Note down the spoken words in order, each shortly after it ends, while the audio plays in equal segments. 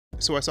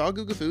So I saw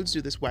Google Foods do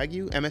this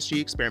Wagyu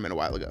MSG experiment a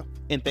while ago,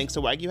 and thanks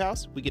to Wagyu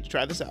House, we get to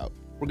try this out.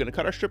 We're going to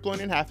cut our strip loin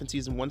in half and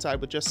season one side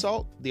with just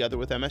salt, the other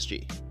with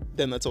MSG.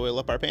 Then let's oil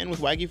up our pan with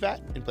Wagyu fat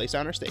and place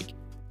down our steak.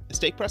 The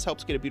steak press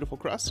helps get a beautiful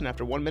crust, and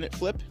after 1 minute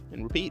flip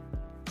and repeat.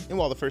 And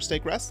while the first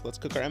steak rests, let's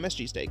cook our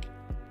MSG steak.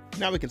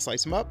 Now we can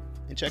slice them up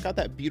and check out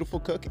that beautiful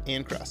cook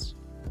and crust.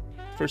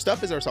 First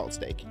up is our salt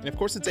steak, and of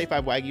course it's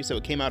A5 Wagyu, so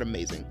it came out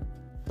amazing.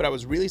 But I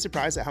was really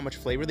surprised at how much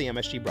flavor the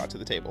MSG brought to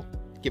the table.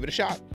 Give it a shot.